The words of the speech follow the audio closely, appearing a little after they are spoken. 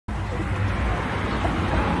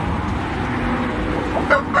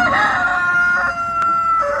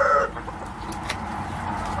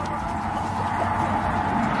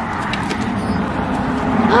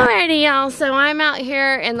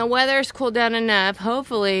and the weather's cooled down enough,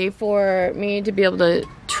 hopefully, for me to be able to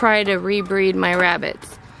try to rebreed my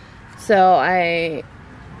rabbits. So I'm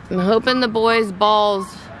hoping the boy's balls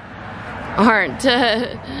aren't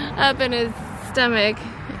up in his stomach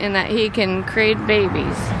and that he can create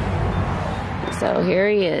babies. So here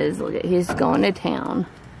he is. Look at, he's going to town.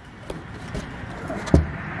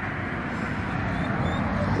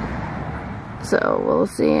 So we'll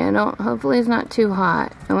see. Hopefully it's not too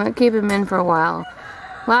hot. I'm gonna keep him in for a while.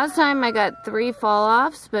 Last time I got 3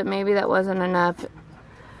 fall-offs, but maybe that wasn't enough.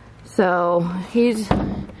 So he's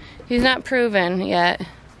not proven yet.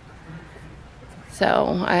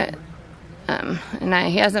 So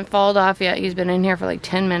he hasn't fallen off yet. He's been in here for like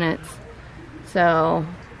 10 minutes. So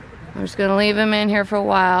I'm just gonna leave him in here for a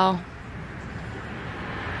while.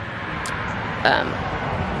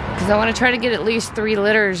 Because I want to try to get at least 3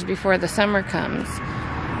 litters before the summer comes.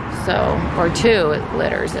 So, or 2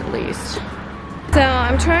 litters at least. So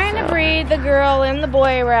I'm trying to breed the girl and the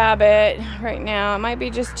boy rabbit right now. It might be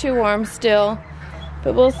just too warm still,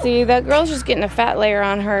 but we'll see. That girl's just getting a fat layer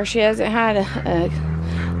on her. She hasn't had a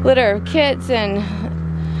litter of kits in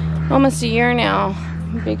almost a year now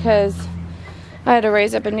because I had to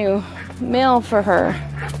raise up a new male for her.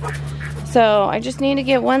 So I just need to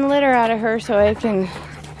get 1 litter out of her so I can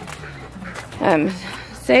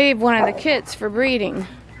save one of the kits for breeding.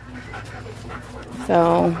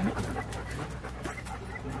 So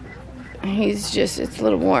it's a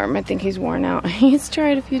little warm. I think he's worn out. He's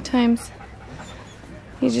tried a few times.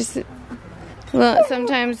 He's just, well,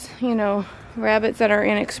 sometimes, you know, rabbits that are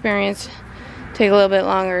inexperienced take a little bit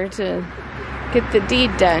longer to get the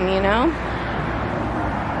deed done, you know?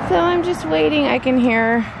 So I'm just waiting. I can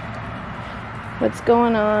hear what's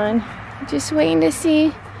going on. Just waiting to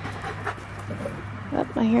see. Oh,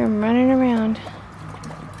 I hear him running around.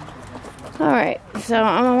 Alright, so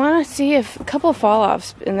I want to see if a couple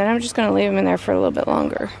fall-offs, and then I'm just going to leave him in there for a little bit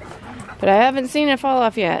longer. But I haven't seen a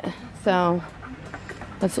fall-off yet, so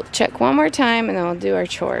let's check one more time and then we'll do our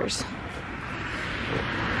chores.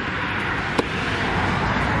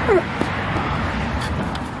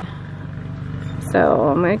 So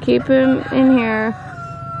I'm going to keep him in here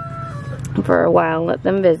for a while, let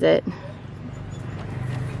them visit.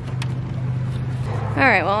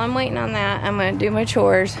 Alright, while I'm waiting on that, I'm going to do my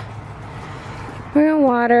chores. We're going to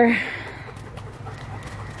water.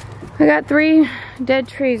 I got 3 dead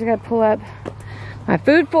trees I got to pull up. My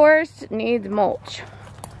food forest needs mulch.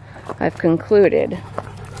 I've concluded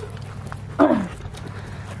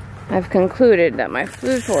that my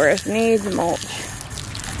food forest needs mulch.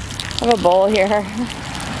 I have a bowl here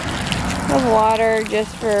of water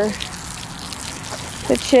just for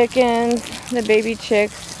the chickens, the baby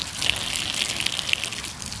chicks.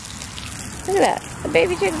 Look at that. The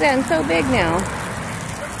baby chick's gotten so big now.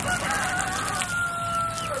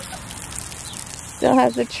 Still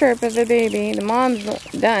has the chirp of the baby. The mom's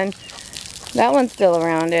done. That one's still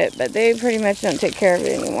around it, but they pretty much don't take care of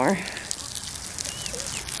it anymore.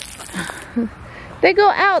 They go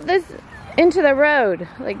out into the road.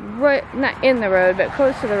 Like, right, not in the road, but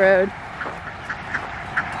close to the road.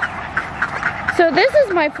 So this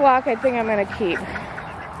is my flock I think I'm going to keep.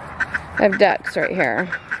 I have ducks right here.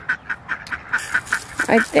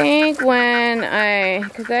 I think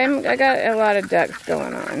because I got a lot of ducks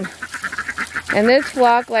going on. And this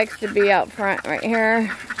flock likes to be out front right here.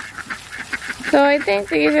 So I think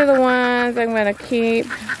these are the ones I'm going to keep.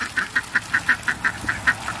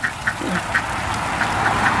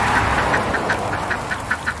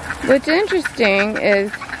 What's interesting is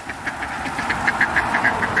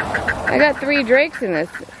I got 3 drakes in this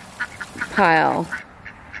pile.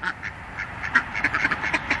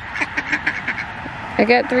 I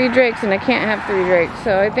got 3 drakes and I can't have 3 drakes,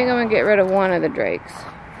 so I think I'm going to get rid of one of the drakes.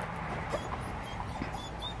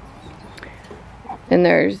 And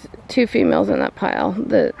there's 2 females in that pile.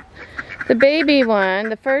 The baby one,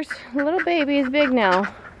 the first little baby is big now.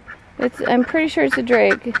 I'm pretty sure it's a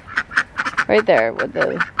drake. Right there with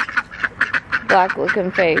the black looking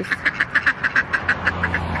face.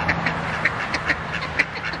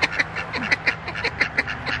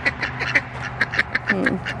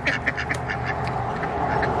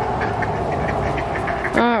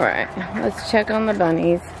 Alright, let's check on the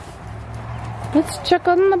bunnies. Let's check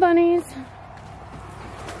on the bunnies.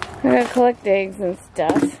 I gotta collect eggs and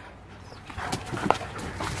stuff.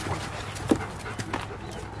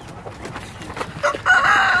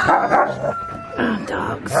 Oh,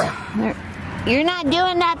 dogs. You're not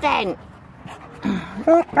doing nothing!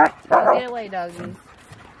 Get away, doggies.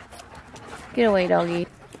 Get away, doggy.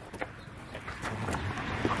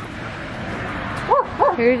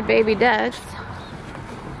 Here's baby ducks.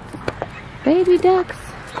 Baby ducks.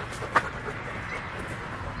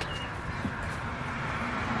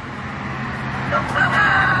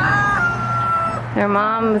 Their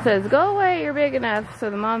mom says, go away, you're big enough.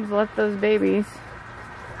 So the mom's left those babies.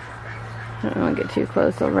 I don't want to get too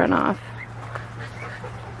close, they'll run off.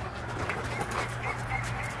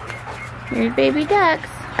 Here's baby ducks.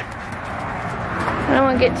 I don't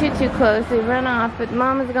want to get too close, they run off, but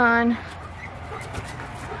mom is gone.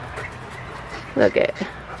 Look it.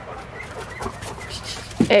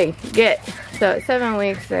 Hey, get. So at 7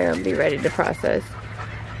 weeks, they'll be ready to process.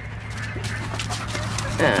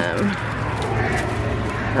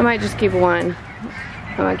 I might just keep one.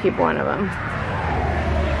 I might keep one of them.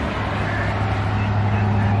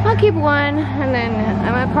 I'll keep one, and then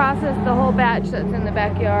I'm gonna process the whole batch that's in the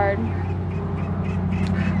backyard.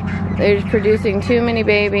 They're just producing too many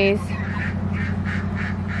babies.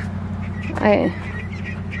 I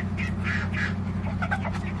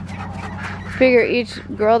figure each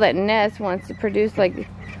girl that nests wants to produce like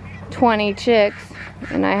 20 chicks,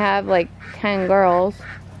 and I have like 10 girls.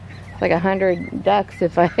 Like 100 ducks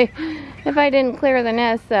if I didn't clear the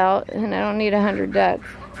nests out, and I don't need 100 ducks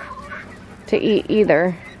to eat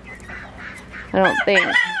either. I don't think.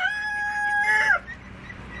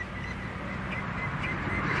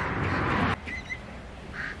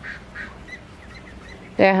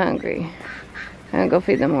 They're hungry. I'm gonna go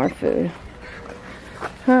feed them more food.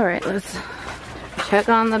 All right, let's check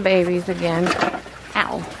on the babies again.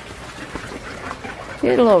 Ow.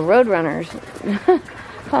 These are little road runners.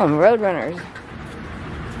 Call them road runners.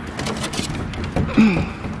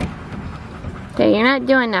 Okay, you're not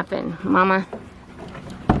doing nothing, Mama.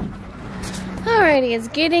 Alrighty, it's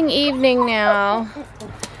getting evening now.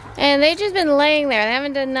 And they've just been laying there. They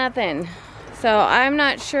haven't done nothing. So I'm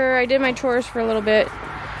not sure. I did my chores for a little bit.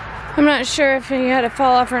 I'm not sure if he had to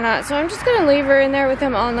fall off or not. So I'm just going to leave her in there with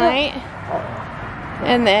him all night.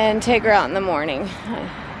 And then take her out in the morning.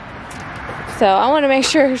 So I want to make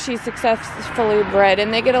sure she's successfully bred,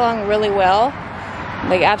 and they get along really well,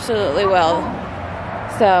 like absolutely well.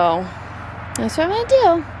 So that's what I'm going to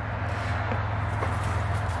do.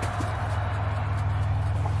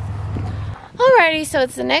 Alrighty, so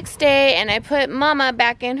it's the next day, and I put Mama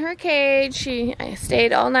back in her cage. I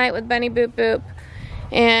stayed all night with Bunny Boop Boop,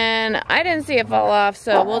 and I didn't see it fall off,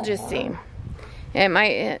 so we'll just see. It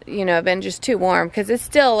might, you know, have been just too warm, because it's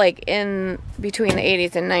still like in between the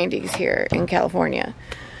 80s and 90s here in California.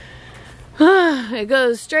 It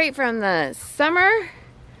goes straight from the summer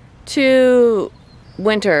to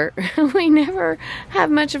winter. We never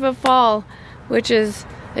have much of a fall, which is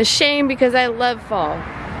a shame because I love fall.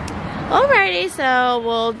 Alrighty, so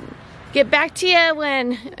we'll get back to you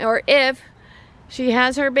when, or if, she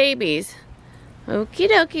has her babies. Okie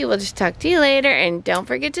dokie, we'll just talk to you later, and don't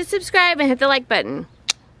forget to subscribe and hit the like button.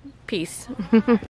 Peace.